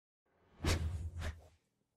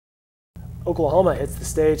Oklahoma hits the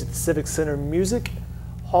stage at the Civic Center Music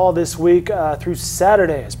Hall this week through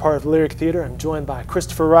Saturday as part of Lyric Theater. I'm joined by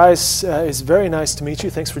Christopher Rice. It's very nice to meet you.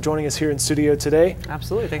 Thanks for joining us here in studio today.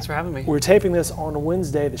 Absolutely. Thanks for having me. We're taping this on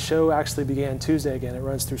Wednesday. The show actually began Tuesday again. It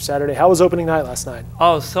runs through Saturday. How was opening night last night?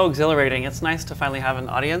 Oh, so exhilarating. It's nice to finally have an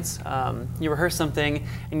audience. You rehearse something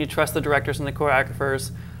and you trust the directors and the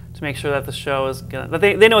choreographers to make sure that the show is gonna, that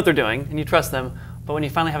they know what they're doing and you trust them. But when you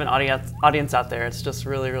finally have an audience out there, it's just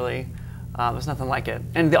really, there's nothing like it.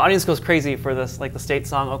 And the audience goes crazy for this, like the state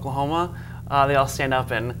song, Oklahoma. They all stand up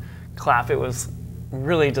and clap. It was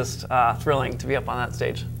really just thrilling to be up on that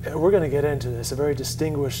stage. We're going to get into this, a very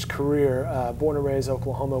distinguished career, born and raised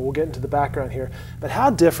Oklahoma. We'll get into the background here. But how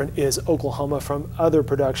different is Oklahoma from other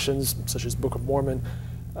productions, such as Book of Mormon?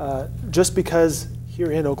 Just because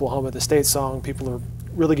here in Oklahoma, the state song, people are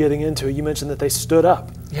really getting into it. You mentioned that they stood up.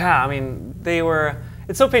 Yeah, I mean, they were,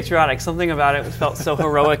 it's so patriotic. Something about it felt so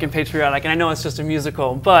heroic and patriotic. And I know it's just a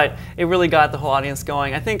musical, but it really got the whole audience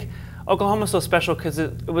going. I think Oklahoma's so special because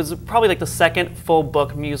it was probably like the second full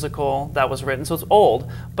book musical that was written. So it's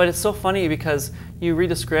old, but it's so funny because you read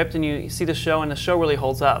the script and you see the show and the show really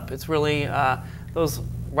holds up. It's really, those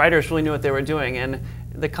writers really knew what they were doing, and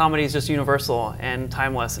the comedy is just universal and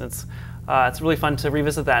timeless. And it's really fun to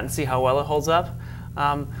revisit that and see how well it holds up.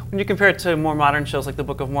 When you compare it to more modern shows like the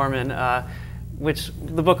Book of Mormon, which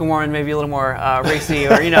the Book of Mormon may be a little more racy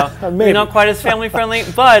or not quite as family friendly,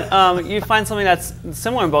 but you find something that's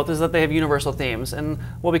similar in both is that they have universal themes, and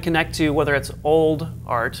what we connect to, whether it's old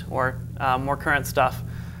art or more current stuff,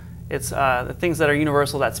 it's the things that are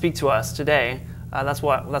universal that speak to us today. That's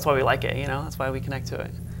why we like it. That's why we connect to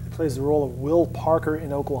it. He plays the role of Will Parker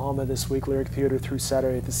in Oklahoma this week, Lyric Theater through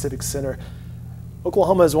Saturday at the Civic Center.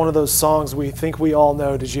 Oklahoma is one of those songs we think we all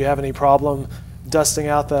know. Did you have any problem dusting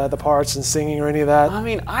out the parts and singing or any of that? I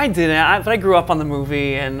mean, I didn't, but I grew up on the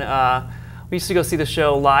movie, and we used to go see the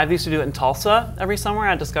show live. We used to do it in Tulsa every summer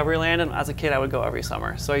at Discoveryland, and as a kid I would go every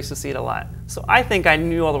summer, so I used to see it a lot. So I think I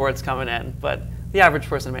knew all the words coming in, but the average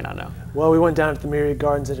person may not know. Well, we went down to the Myriad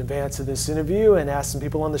Gardens in advance of this interview and asked some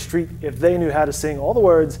people on the street if they knew how to sing all the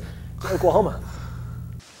words to Oklahoma.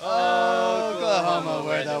 Oklahoma,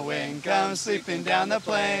 where the wind comes sweeping down the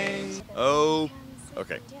plains. Oh,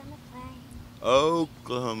 okay.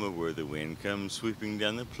 Oklahoma, where the wind comes sweeping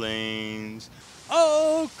down the plains.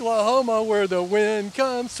 Oklahoma, where the wind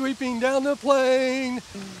comes sweeping down the plain.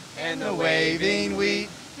 And the waving wheat,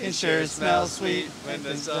 it sure smells sweet when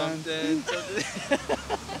the something.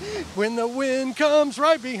 When the wind comes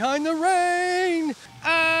right behind the rain.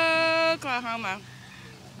 Oklahoma.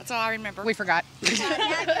 That's all I remember. We forgot.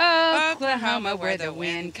 Oklahoma, where the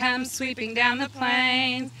wind comes sweeping down the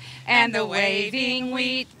plains, and the waving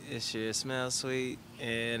wheat. It sure smells sweet,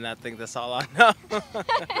 and I think that's all I know.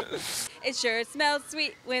 It sure smells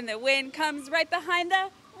sweet when the wind comes right behind the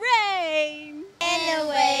rain. And the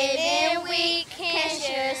waving wheat can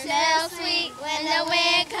sure smell sweet when the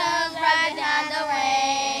wind comes right behind the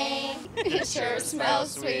rain. It sure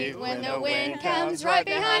smells sweet when the wind comes right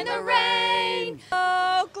behind the rain.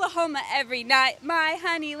 Oklahoma, every night my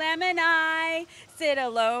honey lamb and I sit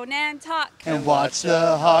alone and talk. And watch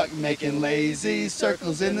the hawk making lazy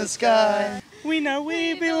circles in the sky. We know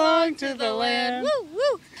we belong to the land. Woo,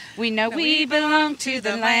 woo. We know we belong to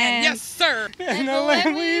the land. Yes, sir. And the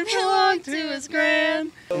land we belong to is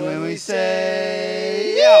grand. And when we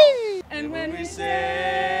say yo, and when we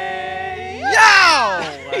say yo,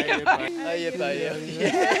 When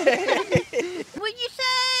you say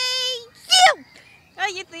you, are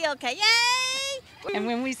you feel okay? Yay! And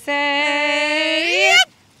when we say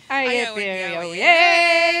are you feel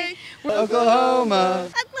yay? Oklahoma.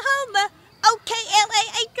 Oklahoma,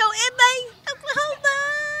 O-K-L-A-H-O-M-A,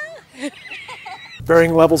 Oklahoma.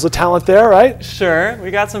 Varying levels of talent there, right? Sure, we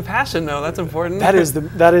got some passion though. That's important. That is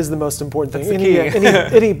the most important thing. That's the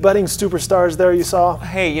key. Any budding superstars there you saw?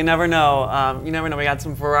 Hey, you never know. You never know. We got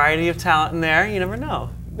some variety of talent in there. You never know.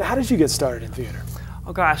 How did you get started in theater?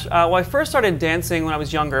 Oh gosh, well I first started dancing when I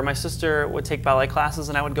was younger. My sister would take ballet classes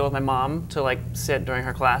and I would go with my mom to like sit during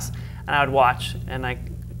her class and I would watch, and I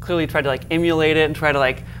clearly tried to like emulate it and try to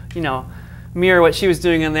like, mirror what she was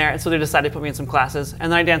doing in there, and so they decided to put me in some classes,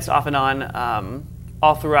 and then I danced off and on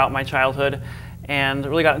all throughout my childhood and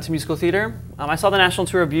really got into musical theater. I saw the national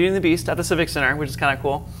tour of Beauty and the Beast at the Civic Center, which is kind of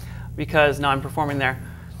cool because now I'm performing there.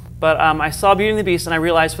 But I saw Beauty and the Beast and I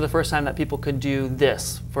realized for the first time that people could do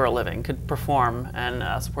this for a living, could perform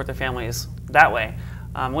and support their families that way.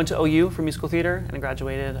 Went to OU for musical theater and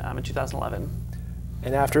graduated in 2011.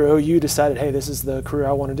 And after OU decided, hey, this is the career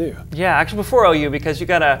I want to do. Yeah, actually before OU, because you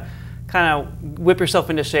gotta kind of whip yourself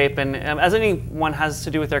into shape. And as anyone has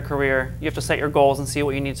to do with their career, you have to set your goals and see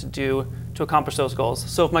what you need to do to accomplish those goals.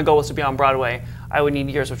 So if my goal was to be on Broadway, I would need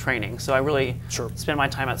years of training. So I really spent my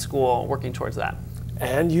time at school working towards that.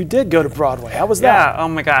 And you did go to Broadway. How was that? Yeah, oh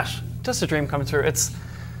my gosh, just a dream come true. It's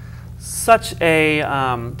such a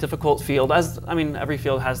difficult field. I mean, every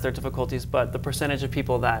field has their difficulties, but the percentage of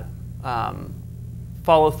people that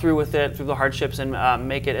follow through with it through the hardships and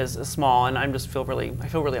make it is small, and I feel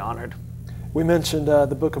really honored. We mentioned the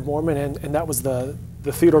Book of Mormon, and that was the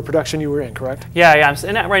Theather production you were in, correct? Yeah, I'm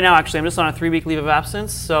in it right now. Actually, I'm just on a 3-week leave of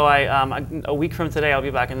absence, so a week from today I'll be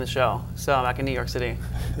back in the show. So I'm back in New York City.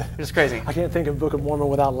 It's just crazy. I can't think of Book of Mormon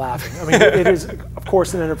without laughing. I mean, it is, of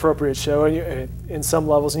course, an inappropriate show in some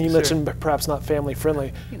levels, and you mentioned perhaps not family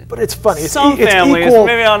friendly, but it's funny. Some it's families, equal,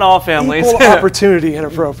 maybe not all families. Equal opportunity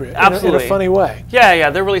inappropriate. Absolutely. In a funny way. Yeah,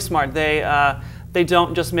 they're really smart. They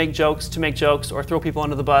don't just make jokes to make jokes or throw people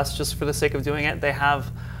under the bus just for the sake of doing it. They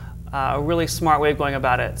have a really smart way of going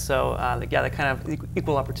about it. So yeah, that kind of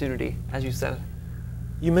equal opportunity, as you said.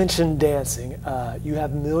 You mentioned dancing. You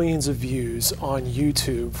have millions of views on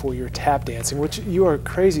YouTube for your tap dancing, which you are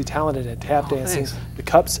crazy talented at tap dancing. Thanks. The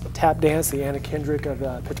Cups tap dance, the Anna Kendrick of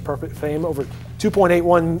Pitch Perfect fame, over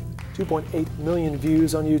 2.8 million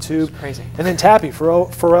views on YouTube. It's crazy. And then Tappy,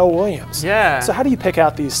 Pharrell Williams. Yeah. So how do you pick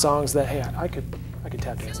out these songs that, hey, I could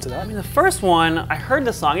tap dance to that? I mean, the first one, I heard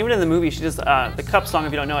the song, even in the movie, she does the cup song,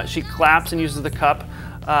 if you don't know it, she claps and uses the cup.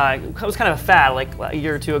 It was kind of a fad like a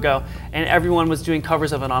year or two ago, and everyone was doing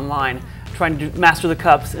covers of it online, trying to master the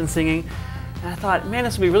cups and singing. And I thought, man,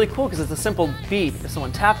 this would be really cool because it's a simple beat if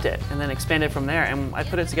someone tapped it and then expanded from there. And I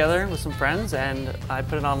put it together with some friends and I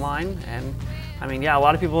put it online, and I mean, yeah, a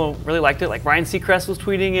lot of people really liked it. Like Ryan Seacrest was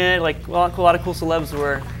tweeting it, like a lot of cool celebs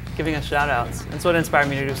were giving us shout outs. And so it inspired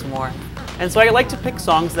me to do some more. And so I like to pick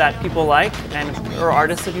songs that people like or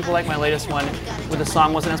artists that people like. My latest one with the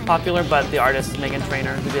song wasn't as popular, but the artist is Megan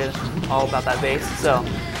Trainor, who did All About That Bass. So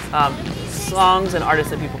songs and artists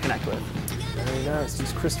that people connect with. Very nice.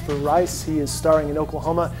 He's Christopher Rice. He is starring in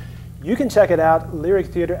Oklahoma. You can check it out, Lyric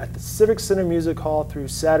Theater at the Civic Center Music Hall through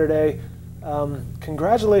Saturday.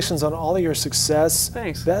 Congratulations on all of your success.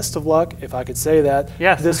 Thanks. Best of luck, if I could say that,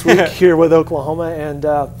 yes. this week here with Oklahoma. And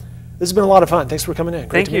this has been a lot of fun. Thanks for coming in.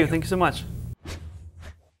 Great Thank to meet you. Thank you so much.